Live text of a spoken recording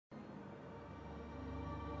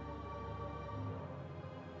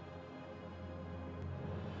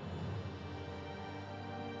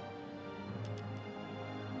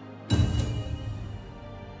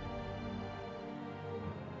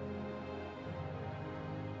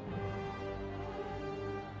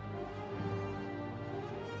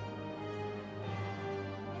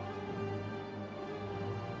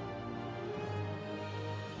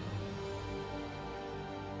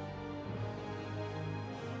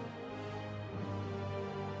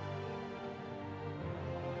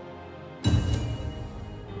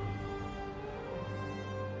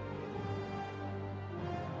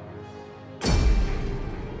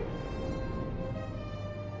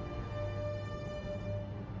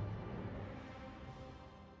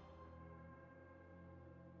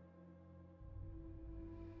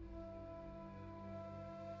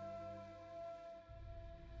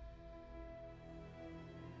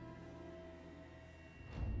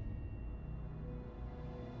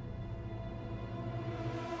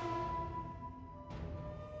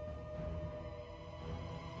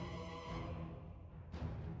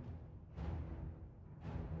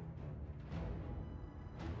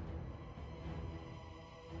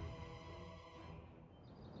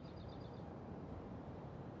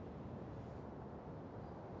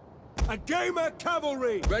A gamer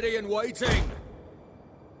cavalry! Ready and waiting!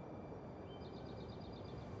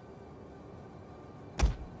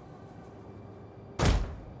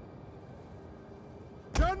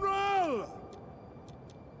 General!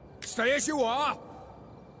 Stay as you are!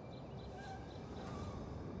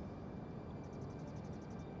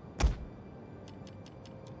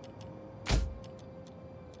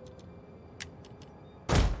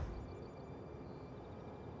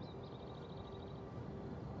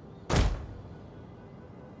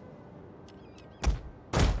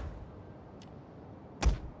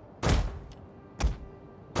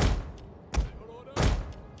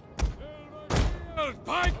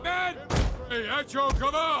 Pikemen! At your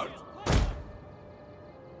command!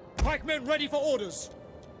 Pikemen ready for orders!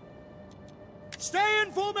 Stay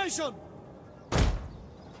in formation!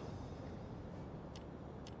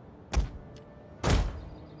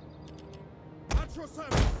 At your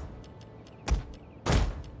service!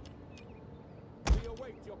 We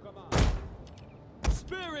await your command.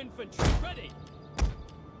 Spear infantry ready!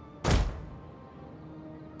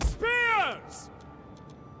 Spears!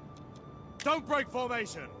 Don't break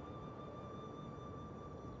formation!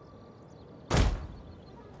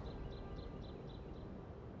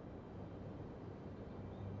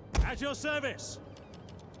 At your service!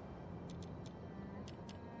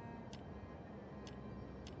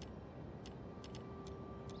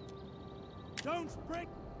 Don't break...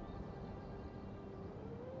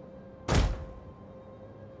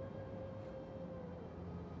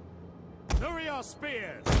 Lower your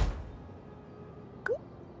spears!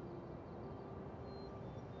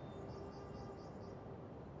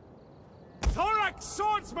 Thorax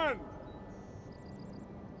swordsman!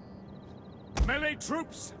 Melee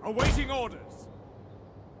troops awaiting orders.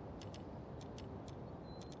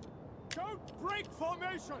 Don't break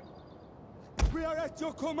formation! We are at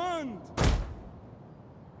your command!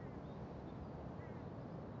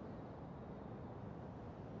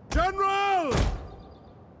 General!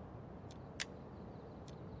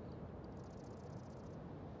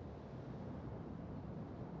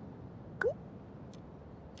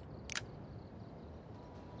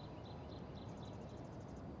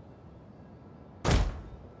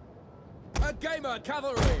 A gamer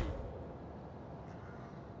cavalry!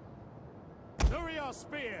 Lower your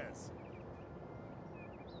spears!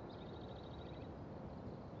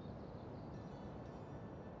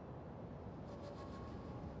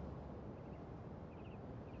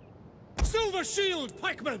 Silver shield,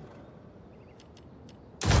 pikemen!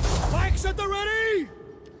 Pikes at the ready!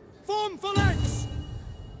 Form phalanx!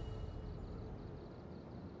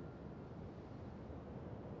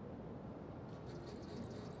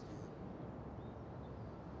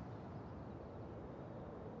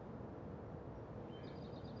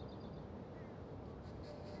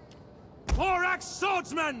 Thorax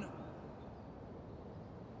swordsman!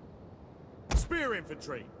 Spear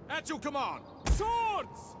infantry, at your command!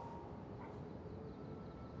 Swords!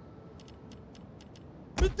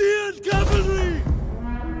 Pertevnial cavalry!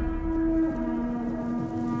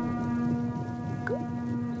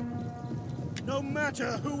 No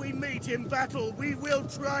matter who we meet in battle, we will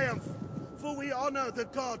triumph, for we honor the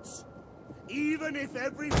gods. Even if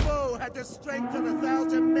every foe had the strength of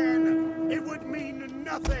 1,000 men, it would mean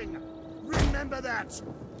nothing. Remember that,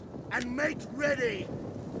 and make ready.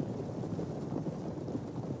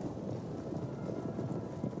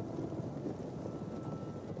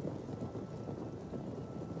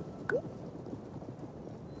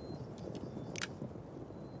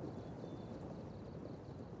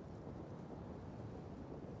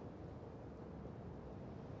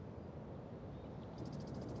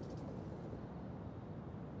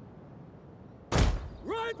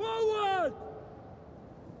 Right forward!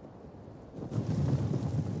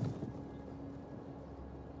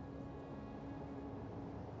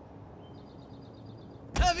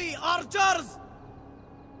 Heavy archers!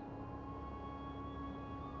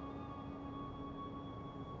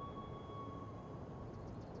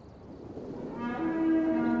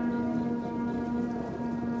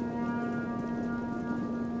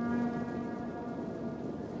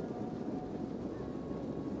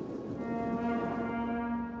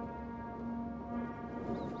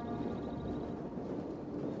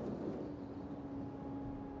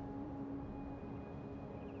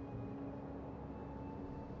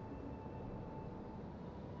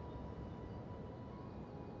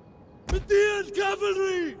 Pertevnial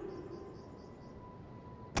cavalry!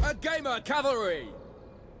 A gamer cavalry!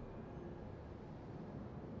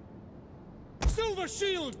 Silver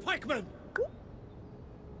shield, pikemen!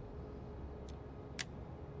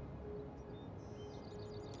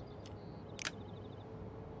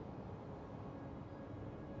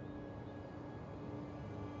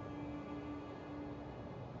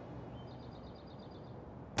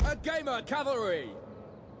 A gamer cavalry!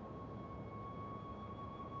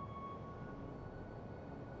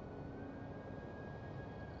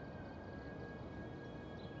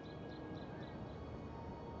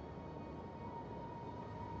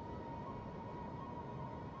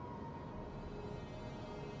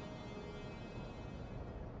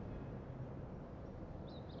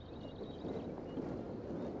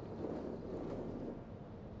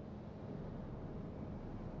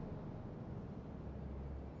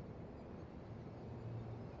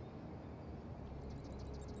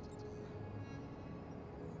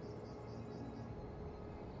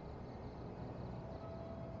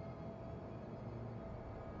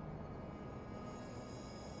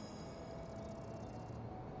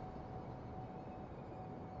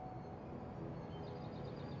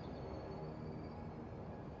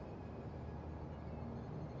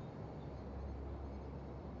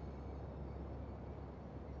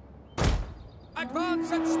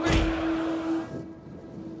 Advance at speed!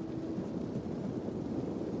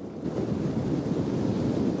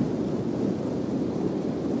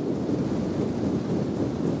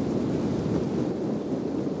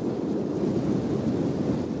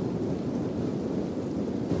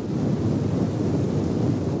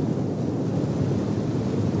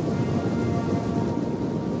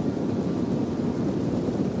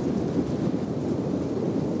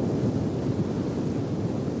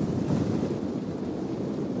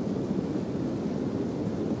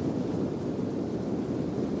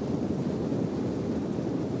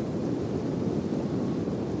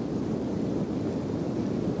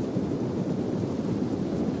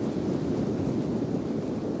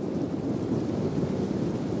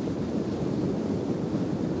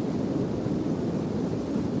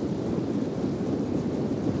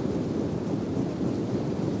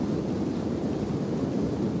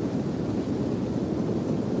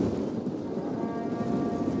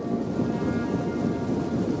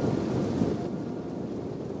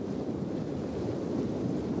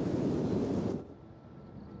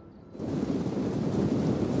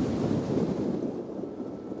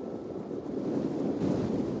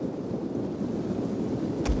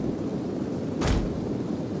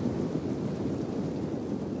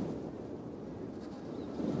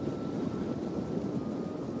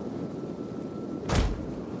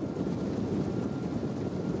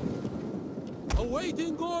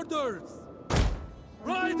 Awaiting orders!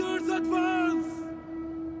 Riders advance!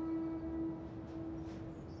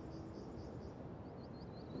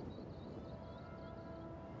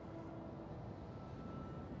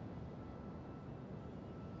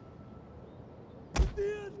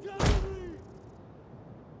 Indian cavalry!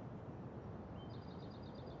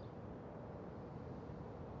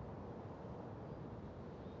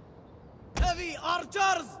 Heavy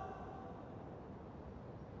archers!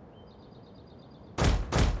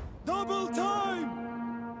 Double time!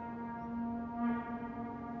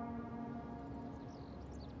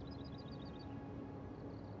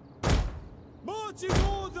 Marching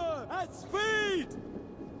order at speed!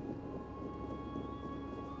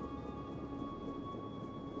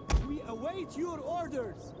 We await your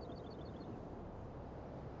orders!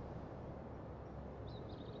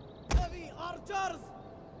 Heavy archers!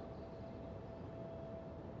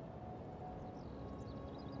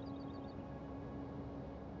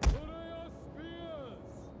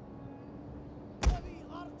 Heavy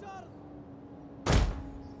archers!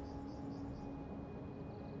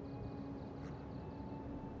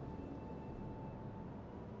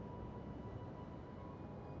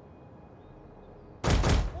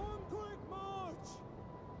 On quick march!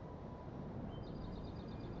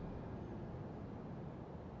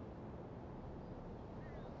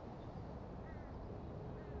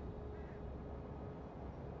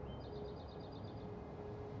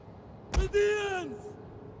 Indians!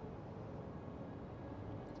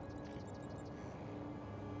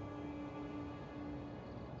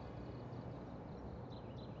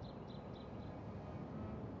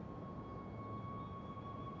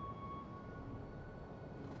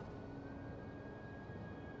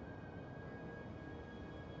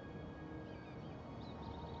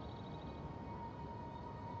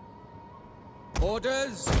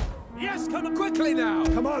 Orders! Yes, come Quickly now!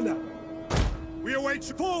 Commander! We await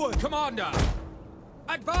you forward! Commander!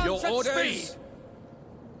 Advance Your at orders! speed!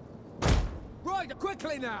 Right,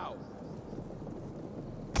 quickly now!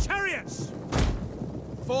 Chariots!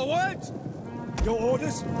 Forward! Your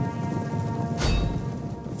orders?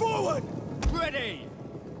 Forward! Ready!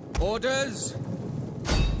 Orders!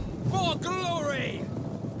 For glory!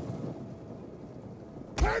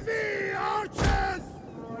 Heavy archers!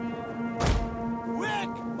 Quick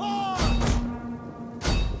march!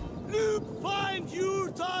 Loop, find your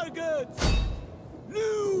target!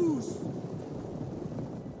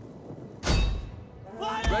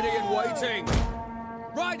 Waiting!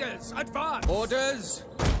 Riders, advance! Orders!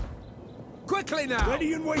 Quickly now!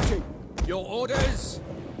 Ready and waiting. Your orders!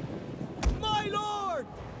 My lord!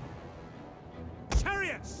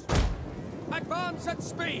 Chariots! Advance at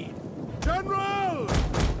speed! General!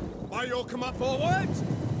 By your command. Forward!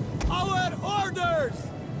 Our orders!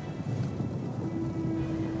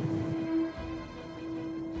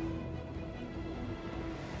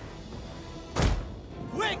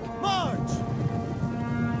 Quick march!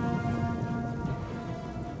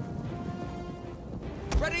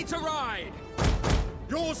 Ready to ride!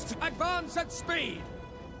 Yours to Advance at speed!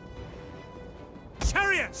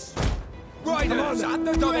 chariots! Riders at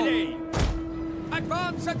the double! Ready!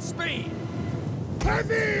 Advance at speed!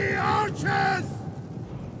 Heavy archers!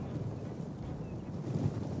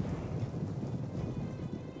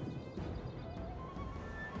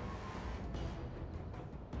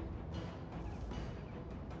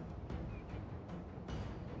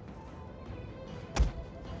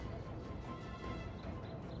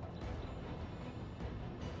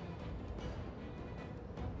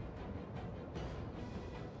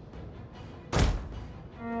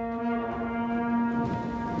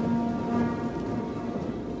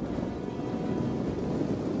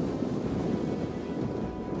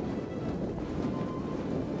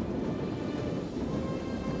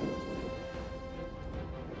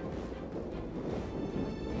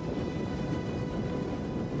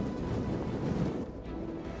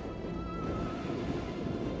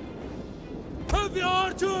 Heavy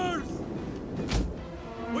archers!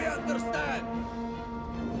 We understand!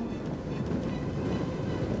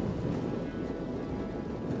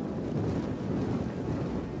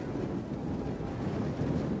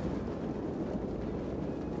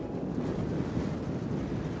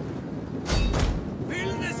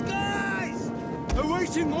 Fill the skies!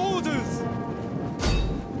 Awaiting orders!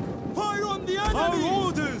 Fire on the enemy! Our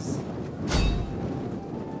orders!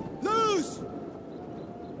 Loose!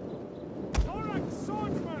 Thorax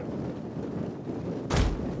swordsman!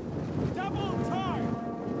 Double time!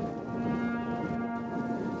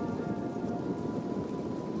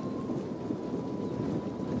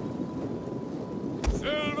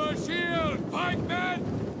 Silver shield, pikemen!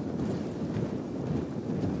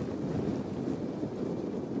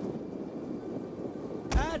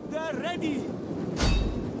 At the ready!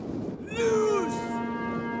 Loose!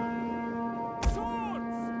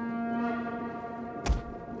 Swords!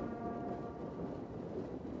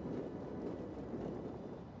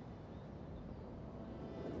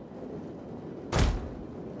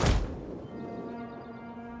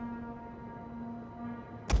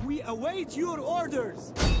 We await your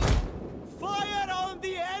orders! Fire on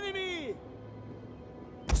the enemy!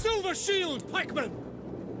 Silver shield, pikemen!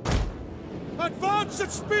 Advance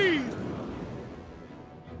at speed!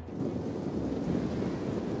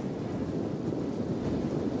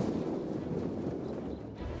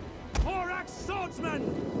 Thorax swordsman!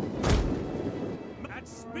 At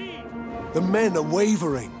speed! The men are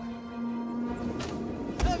wavering.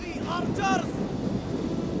 Heavy archers!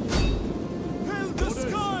 Fill the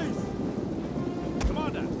skies!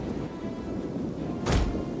 Commander!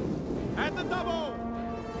 At the double!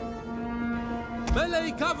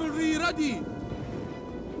 Melee cavalry ready.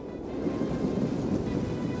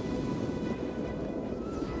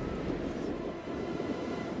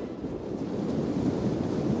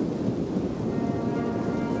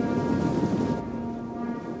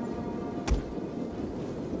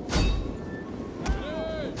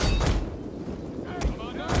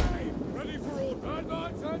 Ready for order!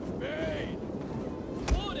 Advance at speed!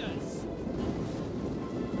 Orders!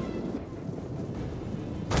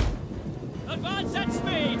 Advance at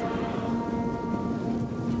speed!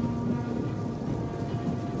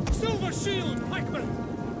 Silver shield, pikemen!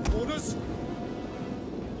 Orders!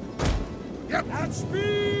 Yep, at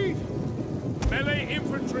speed! Melee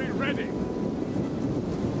infantry ready!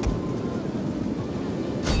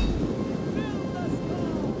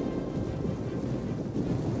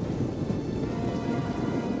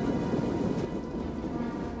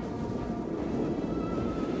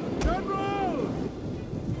 General!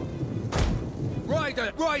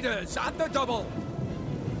 Riders at the double!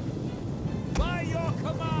 By your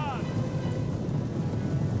command!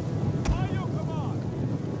 By your command!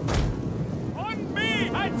 On me!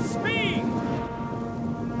 At speed!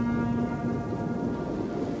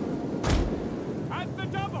 At the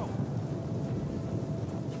double!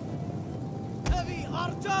 Heavy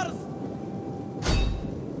archers!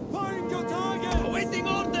 Find your target! Awaiting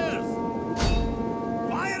orders!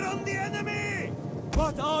 Fire on the enemy!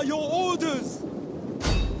 What are your orders?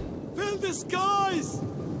 Fill the skies!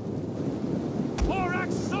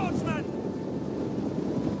 Thorax swordsman!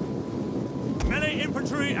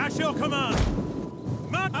 infantry at your command.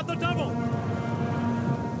 March at the double.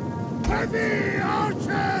 Heavy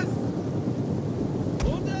archers!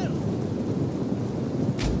 Order!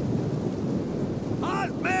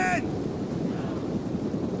 Halt, men!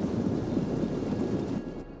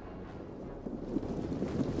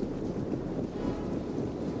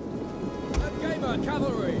 Gamer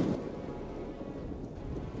cavalry.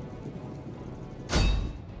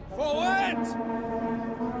 Forward!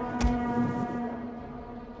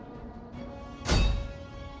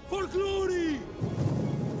 For glory!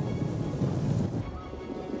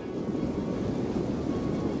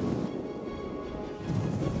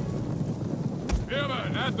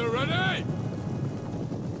 Spearmen at the ready!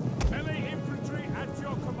 Heavy infantry at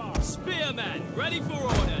your command. Spearmen, ready for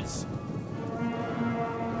orders.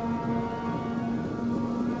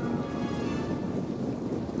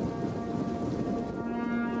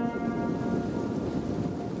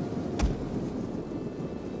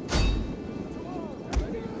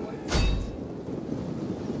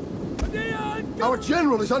 Our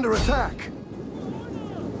general is under attack!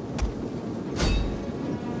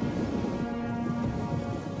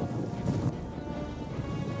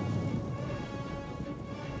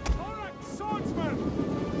 Alright, swordsman!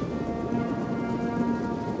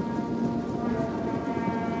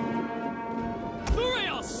 For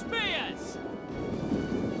your spears!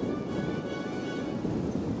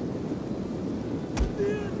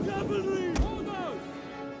 Indian cavalry! Orders!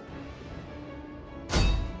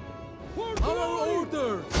 For Our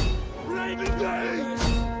orders! Rain engage!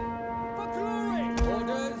 For glory!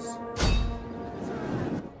 Orders!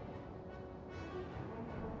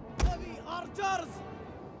 Heavy archers!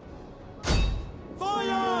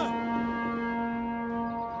 Fire!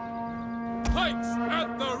 Pikes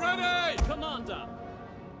at the ready! Commander!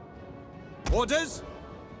 Orders!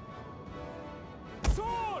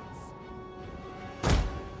 Swords!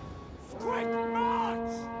 Quick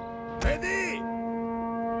march! Ready!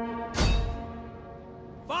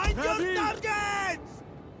 Find your targets!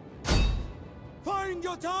 Find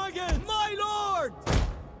your targets! My lord!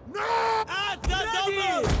 No! At the Ready!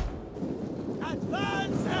 double!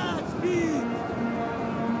 Advance at speed!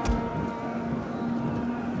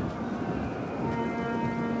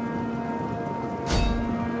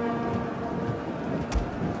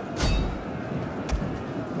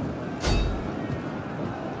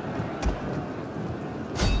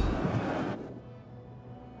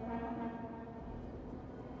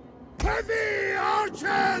 Heavy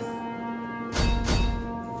archers!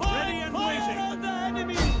 Ready and Fire waiting! on the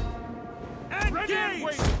enemy! Ready and Engage!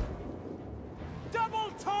 waiting!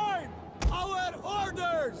 Double time! Our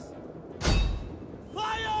orders!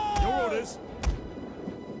 Fire! Your orders.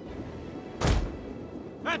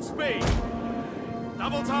 At speed!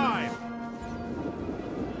 Double time!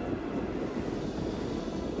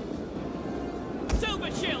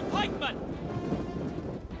 Silver shield, pikemen!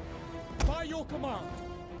 By your command!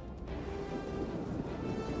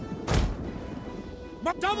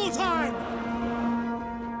 Double time!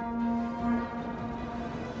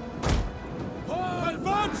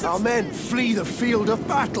 Advance! Our men flee the field of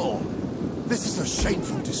battle! This is a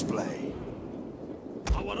shameful display.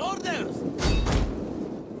 Our orders!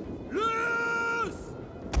 Loose!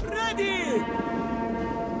 Ready!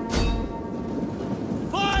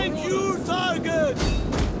 Find your target!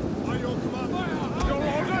 By your command! Your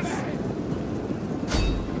orders!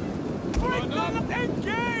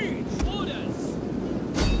 Engage! Orders!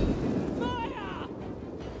 Fire!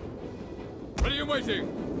 Ready and waiting!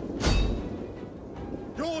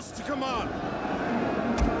 Yours to command!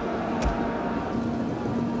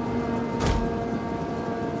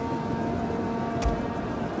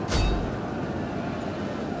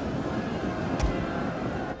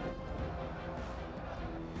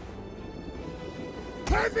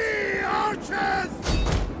 Heavy archers!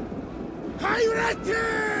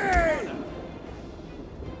 Ready!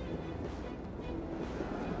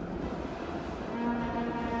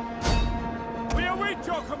 We await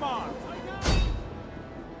your command!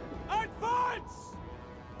 Advance!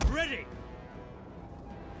 Ready!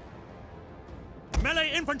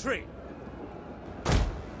 Melee infantry!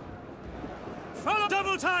 Follow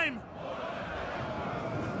double time!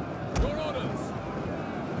 Your orders!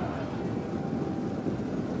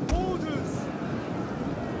 Orders!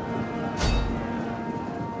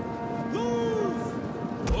 Lose!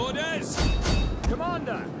 Orders!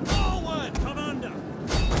 Commander! Forward! Commander!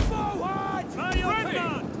 Forward! By your Ready!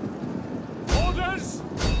 command! Orders!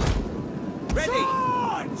 Ready!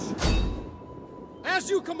 Charge! As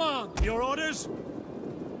you command! Your orders?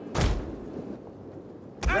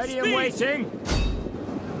 At Ready and speed! waiting!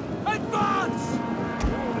 Advance!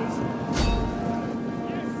 Orders.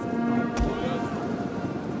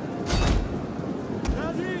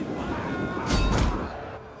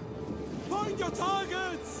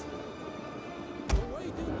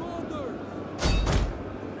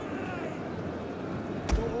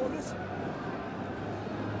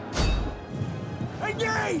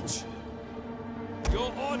 Engage!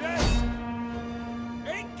 Your orders!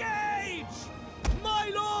 Engage! My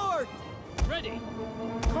lord! Ready!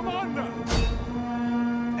 Commander!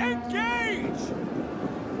 Engage!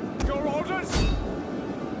 Your orders!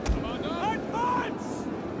 Commander! Advance!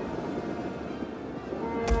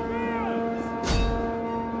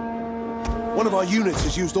 One of our units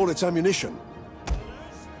has used all its ammunition.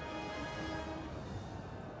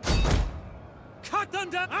 Cut them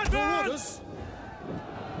down! Advance!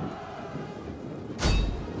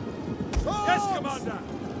 Yes, Commander!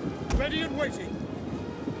 Ready and waiting!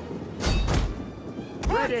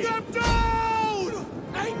 Ready! Put them down!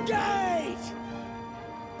 Engage!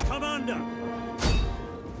 Commander!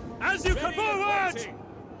 As you come Ready and forward! waiting.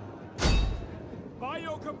 By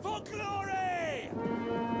your for glory!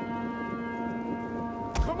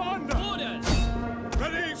 Commander! Orders!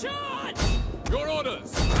 Ready! Charge! Your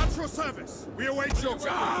orders! At your service! We await your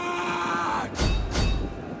Charge!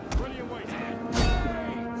 Ready and waiting!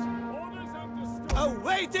 Orders understood!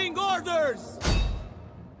 Awaiting orders!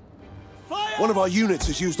 Fire! One of our units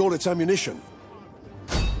has used all its ammunition.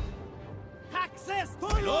 Access!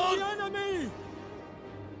 Follow the enemy!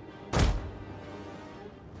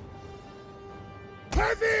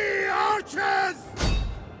 Heavy archers!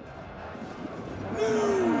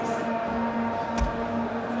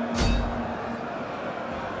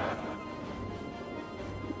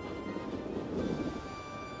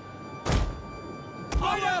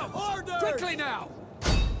 Fire! Orders! Quickly now!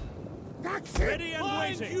 Ready and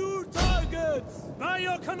Find waiting! your targets! By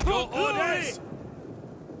your command! Your orders!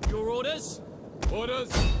 Your orders?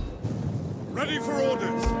 Orders? Ready for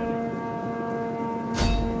orders!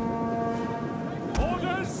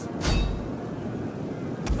 Orders!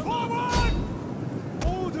 Forward!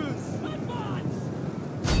 Orders! Advance!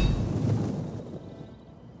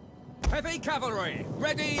 Heavy cavalry,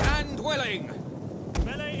 ready and willing!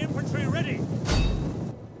 Melee infantry ready!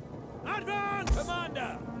 Advance!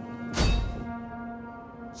 Commander!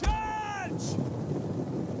 Charge!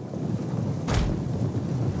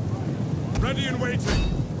 Ready and waiting!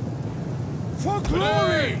 For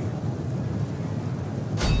glory!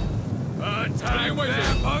 Attack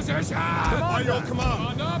their position! By your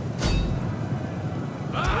command! Commander!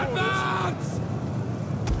 Advance!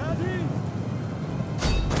 Ready!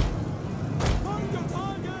 Find your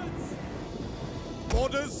targets!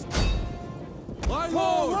 Orders! My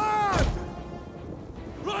lord!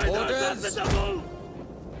 Riders Orders! at the double!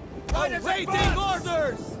 Awaiting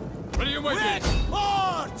orders! Ready and waiting! Red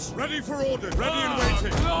march! Ready for orders! Ready and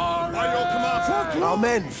waiting! Glory! By your command! Our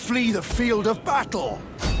men flee the field of battle.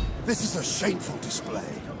 This is a shameful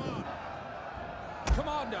display.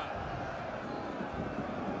 Commander!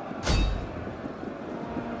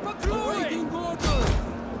 For glory! Awaiting orders!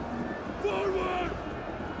 Forward!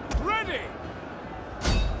 Ready!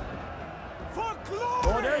 For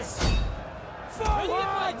glory! Orders! Ready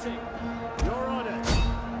and waiting! Your orders!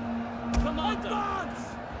 Commander! Advance!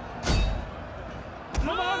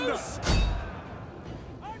 Commander!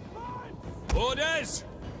 Advance! Orders!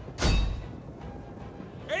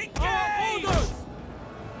 Engage! Orders!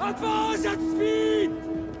 Advance at speed!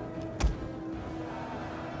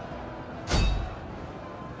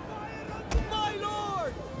 My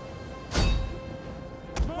lord!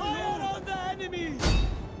 Fire on the enemy!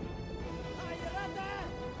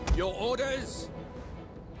 Your orders?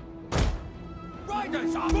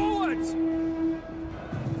 Riders, forward!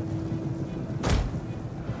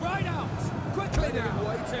 Ride out! Quickly now!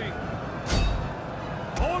 Waiting!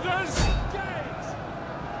 Orders! Engage!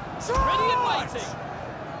 Ready and waiting!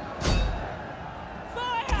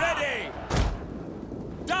 Fire! Ready!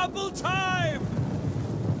 Double time!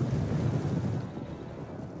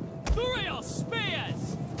 Through your spears!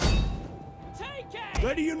 Take it!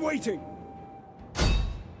 Ready and waiting!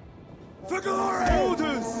 For glory!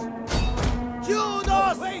 Orders!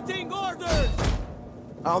 Judas! Waiting orders!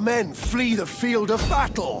 Our men flee the field of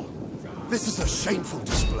battle. This is a shameful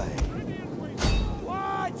display.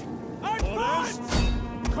 What? Advance!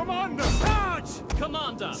 Commander! Charge!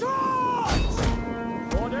 Commander! Charge!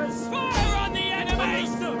 Orders? Fire on the enemy!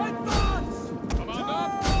 Advance! Commander?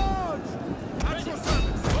 Charge! At your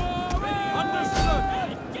service! Understood!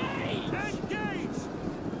 Engage! Engage!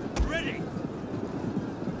 Ready!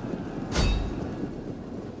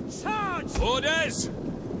 Charge! Orders!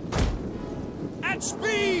 At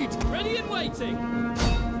speed! Ready and waiting!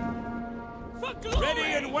 For glory! Ready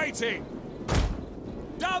and waiting!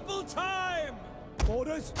 Double time!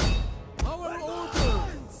 Orders! Our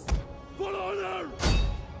orders! Full honor!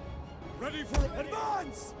 Ready for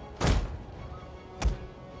advance!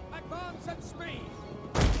 Advance at speed!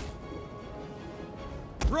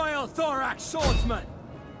 Royal Thorax Swordsman!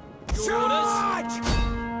 Your orders?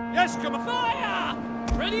 Yes, come on. Fire!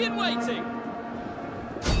 Ready and waiting.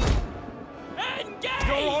 Engage!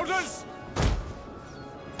 Your orders?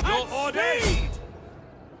 Your orders?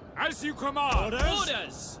 As you command.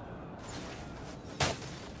 Orders!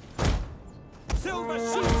 Silver At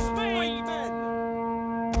Shield speed! men!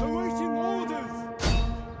 Awaiting orders!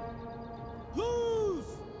 Lose!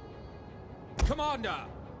 Commander.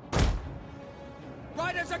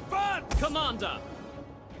 Riders advance! Commander!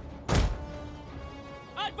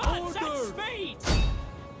 Advance at Order! speed!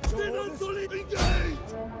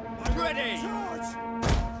 Ready! Charge!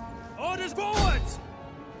 Orders forward!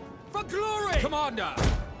 For glory! Commander!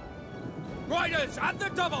 Riders at the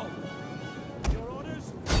double! Your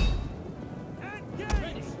orders?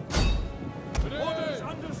 Engage! Orders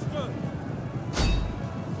understood!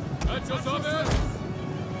 At your service!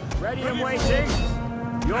 Ready and waiting!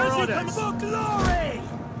 Your orders! For glory!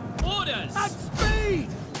 Orders! At speed!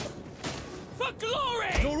 For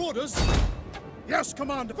glory! Your orders? Yes,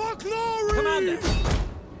 Commander. For glory! Commander!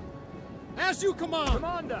 As you command.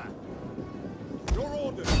 Commander! Your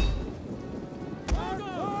orders.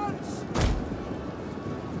 Advance!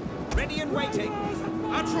 Ready and waiting!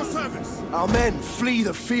 At your service. Our men flee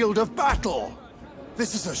the field of battle.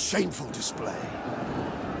 This is a shameful display.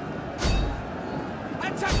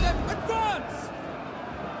 Attack them! Advance!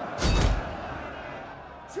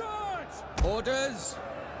 Charge! Orders!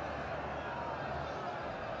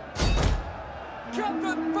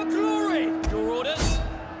 Captain for glory! Your orders?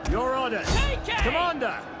 Your orders! Take it!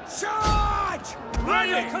 Commander! Charge!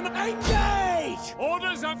 Ready! Engage!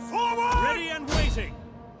 Orders are forward! Ready and waiting!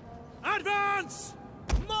 Advance!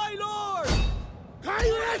 My lord!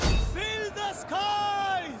 Pirates! Fill the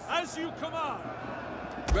skies! As you command!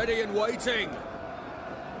 Ready and waiting!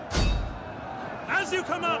 As you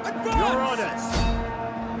command! Advance! Your orders!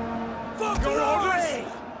 For Your glory! orders!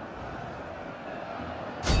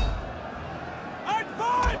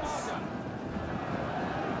 Advance!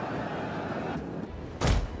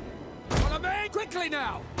 On a man! Quickly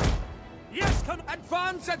now! Yes, come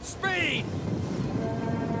Advance at speed!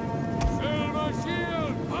 Silver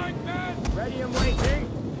shield! Pikemen! Ready and waiting!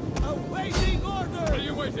 Awaiting orders! Ready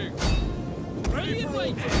and waiting! Ready and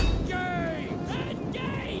waiting! Engage!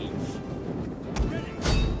 Engage! Ready!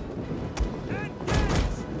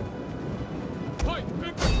 Engage! Pike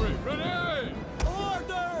infantry! Ready!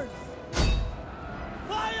 Orders!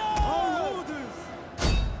 Fire! Our orders!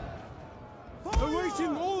 Fire!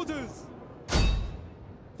 Awaiting orders!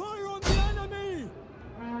 Fire on the enemy!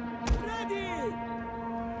 Ready!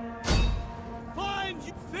 Find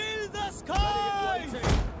you! Fill the skies!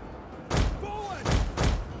 Forward!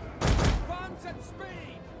 Advance at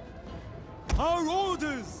speed! Our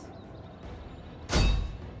orders!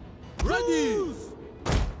 Ready!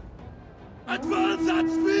 Advance at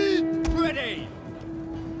speed! Ready!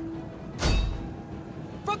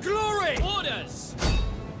 For glory! Orders!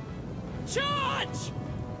 Charge!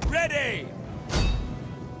 Ready!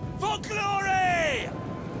 For glory!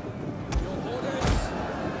 Your orders!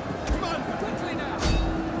 Commander! Quickly now!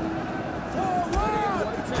 Forward!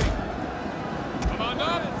 Waiting!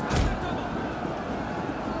 Commander!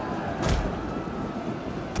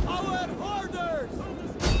 Our orders!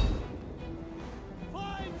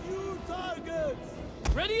 Find new targets!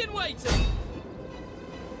 Ready and waiting!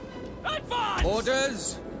 Advance!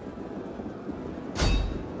 Orders!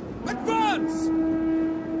 Advance!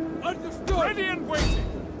 Understood! Ready and waiting!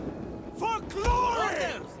 For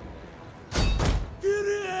glory!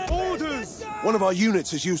 Orders! One of our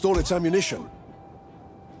units has used all its ammunition.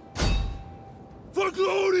 For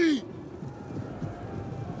glory!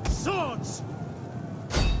 Swords!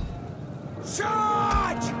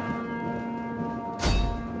 Charge!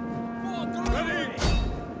 For glory!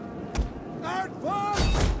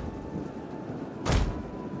 Advance!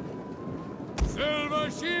 Silver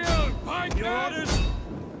shield! Pike Your them! orders!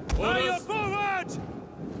 Fire Orders! forward!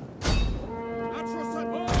 At your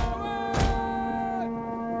service.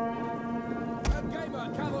 And gamer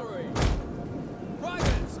cavalry!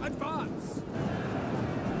 Riders, advance!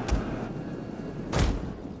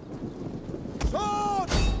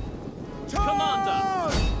 Swords! Commander!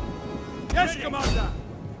 Yes, Ready. Commander!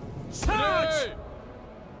 Charge! Ready!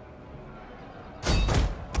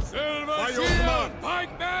 Silver By your shield! command.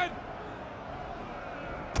 Pikemen!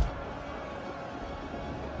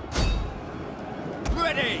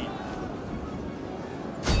 Ready!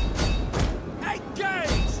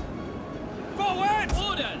 Engage! Forward!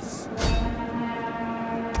 Orders!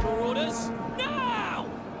 Your orders? Now!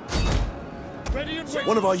 Ready and waiting!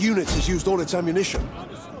 One of our units has used all its ammunition.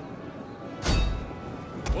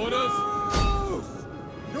 Orders!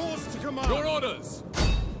 command! Your orders!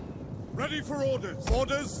 Ready for orders!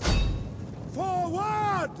 Orders!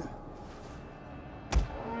 Forward!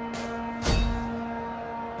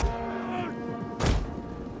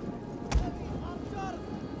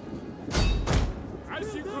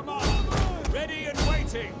 As you command! Ready and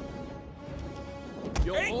waiting!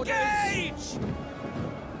 Your orders! Engage!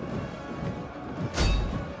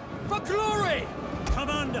 For glory!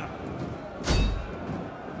 Commander!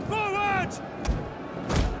 Forward!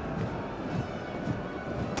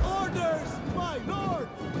 Orders, my lord!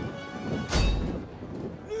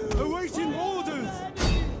 Awaiting orders!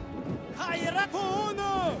 Higher up!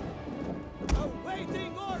 Honor!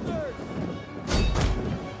 Awaiting orders!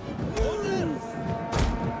 Orders!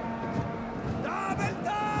 Double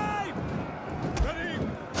time! Ready!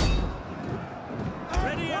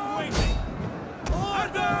 Ready and waiting!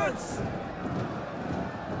 Orders!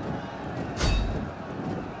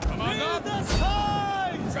 Command Fill up! the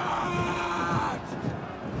skies! Charge!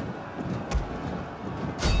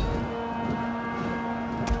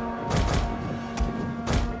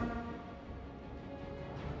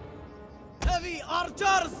 Heavy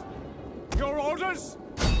archers! Your orders!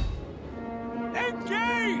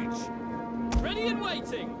 Engage! Ready and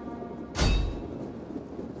waiting!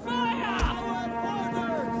 Fire! Our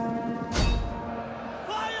orders!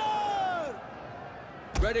 Fire!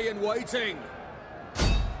 Ready and waiting!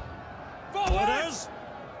 Forward! Orders!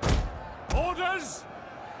 Orders!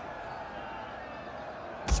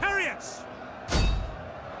 Chariots!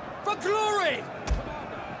 For glory!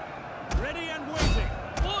 Ready and waiting!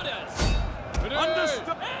 Orders! Ready!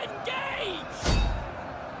 Understood! Engage!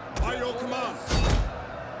 By your command!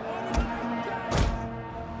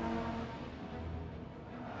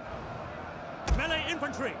 Melee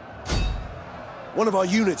infantry! One of our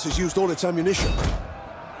units has used all its ammunition.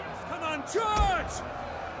 Come on, charge!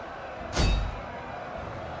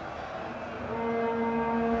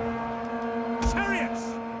 Chariots!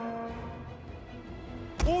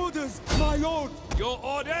 Orders, my lord! Your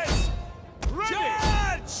orders! Ready!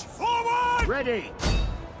 Charge! Forward! Ready!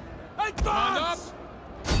 Command up! Advance!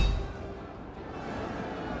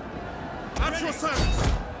 At your service!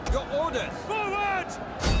 Your orders! Forward!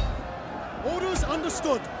 Orders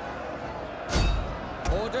understood!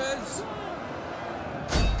 Orders!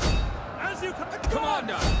 As you come...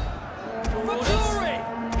 Commander! For glory!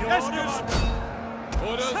 Yes, Orders! Commander!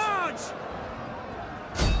 Orders! Charge!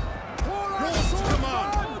 Yours to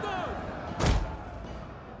command!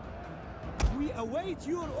 We await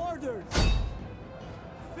your orders!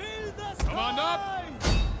 Fill the skies! Command up!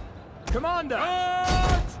 Commander!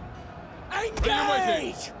 Charge! Ready and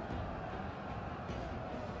waiting!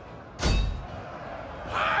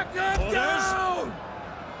 Orders!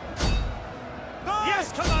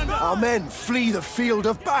 Yes, Commander! Our men flee the field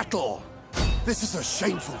of battle. This is a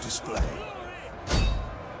shameful display.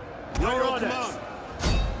 By your command!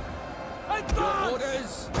 Your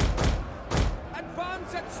orders!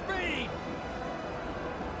 Advance at speed!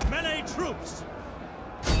 Melee troops!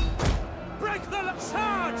 Break the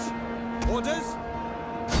charge! Orders!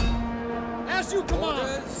 As you command!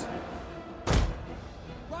 Orders!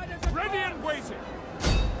 Ready and waiting!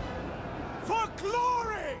 For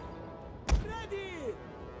glory! Ready!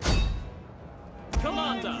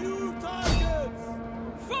 Commander! New targets!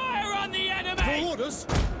 Fire on the enemy! Orders!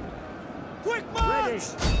 Quick march!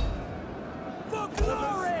 For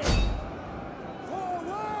glory!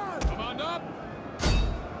 Forward! Command up!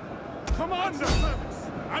 Commander!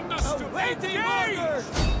 Understood! Awaiting Engage! orders!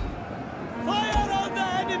 Fire on the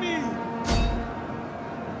enemy!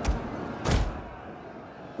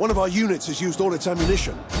 One of our units has used all its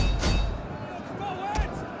ammunition.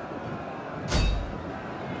 Forward!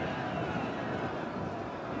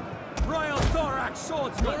 Royal Thorax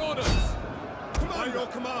swordsman! Your orders! By your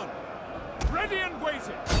command! Ready and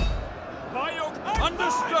waiting! By your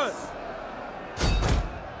Understood!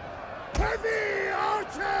 Heavy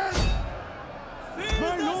archers! Fill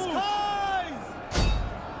My the lord! skies!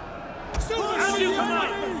 As you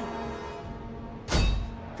command!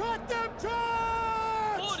 Cut them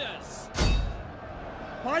charge! Orders!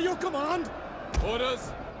 By your command!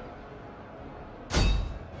 Orders!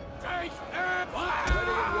 Take air!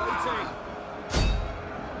 Ready and waiting!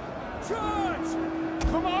 Charge!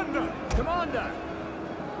 Commander! Commander!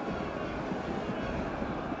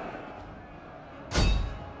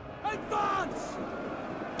 Advance!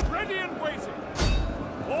 Ready and waiting!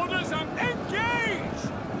 Orders and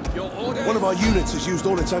engage! Your orders! One of our units has used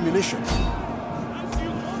all its ammunition. As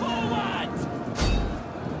you forward!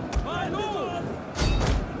 My lord!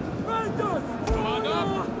 Command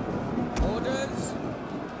up! Orders!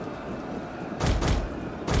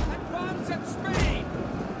 Advance at speed!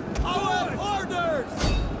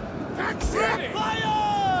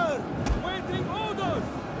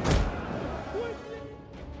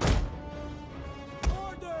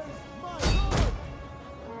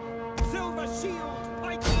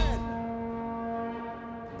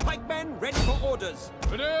 orders.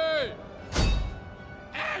 Ready!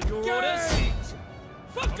 Your orders.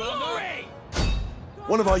 For glory!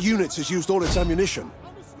 One of our units has used all its ammunition.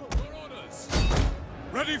 Your orders!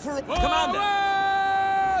 Ready for a Commander!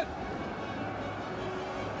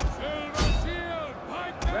 Silver shield!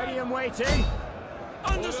 Pike! Ready and waiting.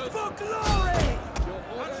 Understood! For glory!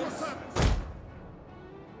 At your service!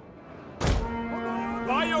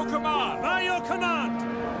 By your command! By your command!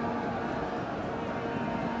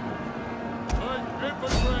 Light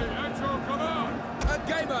infantry at your command! A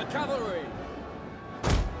gamer cavalry!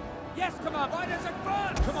 Yes, command! Riders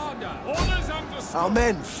advance! Commander! Orders understood! Our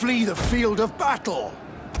men flee the field of battle.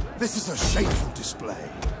 This is a shameful display.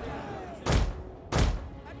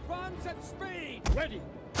 Advance at speed! Ready.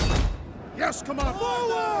 Yes, Commander!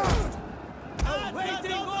 Forward!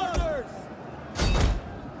 Awaiting orders!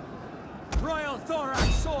 Royal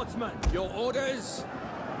Thorax Swordsman! Your orders!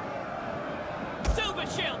 Silver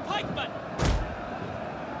Shield Pikeman!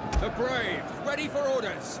 The brave, ready for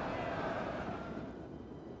orders!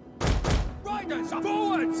 Riders,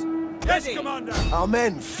 forwards! Yes, Ready. Commander! Our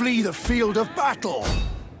men flee the field of battle.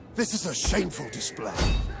 This is a shameful display.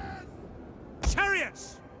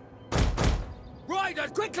 Chariots!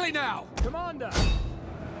 Riders, quickly now! Commander!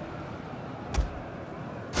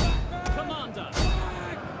 Commander!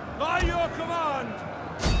 By your command!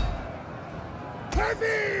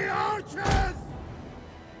 Heavy archers!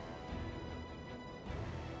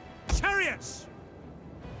 Chariots!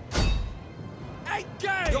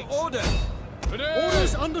 Engage! Your orders! Ready!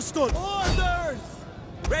 Orders understood! Orders!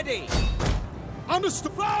 Ready!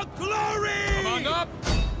 Understood! For glory! Command up!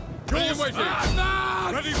 Ready and waiting!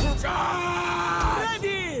 Advance! Ready for charge!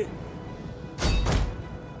 Ready!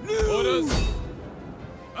 Orders!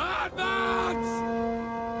 Advance!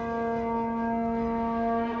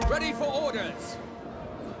 Ready for orders!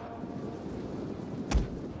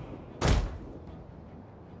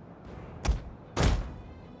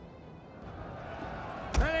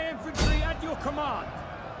 Melee infantry at your command!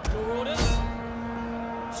 Your orders?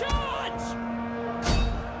 Charge!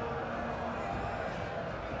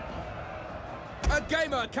 A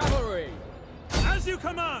gamer cavalry! As you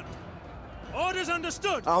command! Orders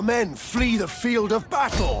understood! Our men flee the field of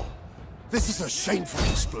battle. This is a shameful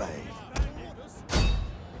display.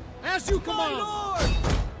 As you command! My lord!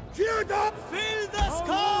 Geared up! Fill the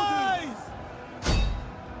skies!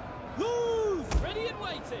 Lose! Ready and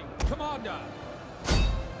waiting! Commander!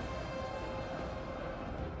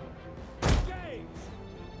 Engage!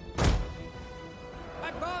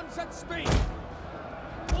 Advance at speed!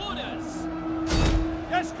 Orders!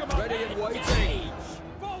 Yes, Commander! Ready and waiting! Engage!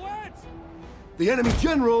 Forward! The enemy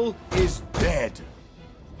general is dead.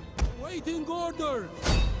 Waiting orders!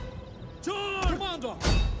 Charge! Commander!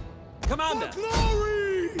 Commander!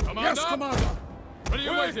 Glory! Command Yes, up! Commander! Ready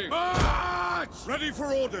and waiting! March! Ready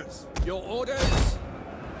for orders! Your orders!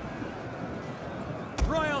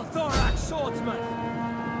 Royal Thorax Swordsman!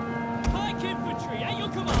 Pike Infantry at your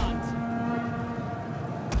command!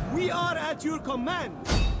 We are at your command!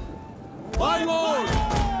 My lord!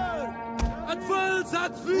 Advance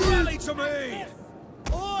at field! Rally to me!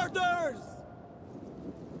 Orders!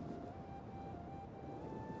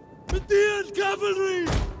 Median cavalry!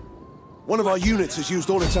 One of our units has used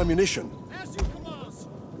all its ammunition. As you command!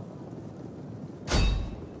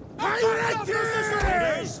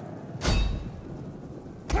 Orders!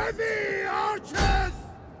 Heavy archers!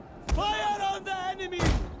 Fire on the enemy!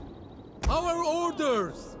 Our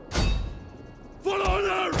orders! Full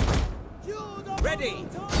honor! Ready!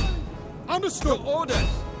 Understood! Your orders!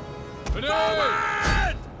 Ready!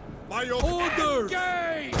 Forward! By your Orders!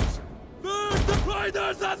 Engage! Burn the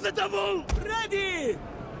riders at the double! Ready!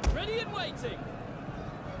 Ready and waiting!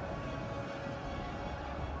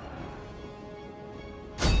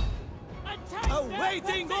 Attack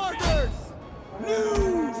awaiting orders!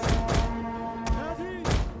 News! Ready!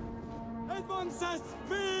 Advance at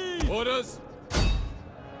speed! Orders!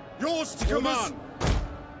 Yours to command!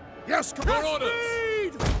 Yes, Your Commander! orders!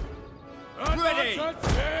 Speed! Ready! Advance at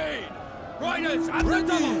speed! Riders at the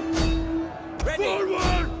double! Ready!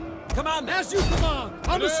 Forward! Commander! As you command!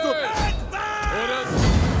 Understood! Ready! Orders!